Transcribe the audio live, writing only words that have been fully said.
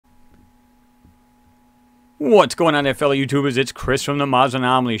What's going on there, fellow YouTubers? It's Chris from the Msss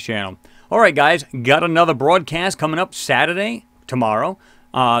Anomalies channel. Alright guys, got another broadcast coming up Saturday, tomorrow,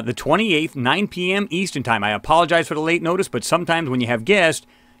 the 28th, 9 p.m. Eastern Time. I apologize for the late notice, but sometimes when you have guests,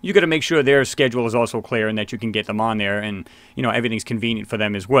 you got to make sure their schedule is also clear and that you can get them on there and, you know, everything's convenient for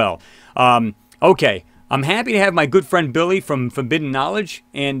them as well. Okay. I'm happy to have my good friend Billy from Forbidden Knowledge,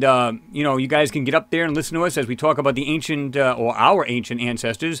 and, you know, you guys can get up there and listen to us as we talk about the ancient, or our ancient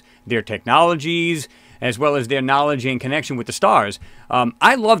ancestors, their technologies, as well as their knowledge and connection with the stars.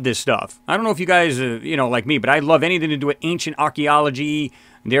 I love this stuff. I don't know if you guys, you know, like me, but I love anything to do with ancient archaeology,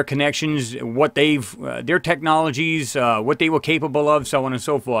 their connections, what they've, their technologies, what they were capable of, so on and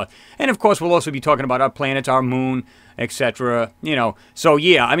so forth. And, of course, we'll also be talking about our planets, our moon, etc. You know, so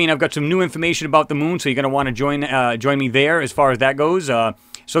yeah, I mean, I've got some new information about the moon, so you're going to want to join me there as far as that goes.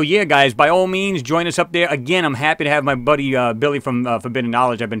 So yeah, guys, by all means, join us up there. Again, I'm happy to have my buddy Billy from Forbidden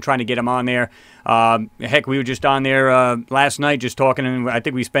Knowledge. I've been trying to get him on there. Heck, we were just on there last night just talking, and I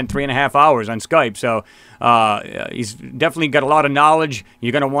think we spent 3.5 hours on Skype. So he's definitely got a lot of knowledge.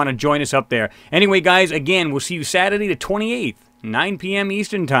 You're going to want to join us up there. Anyway, guys, again, we'll see you Saturday the 28th, 9 p.m.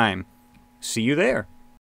 Eastern Time. See you there.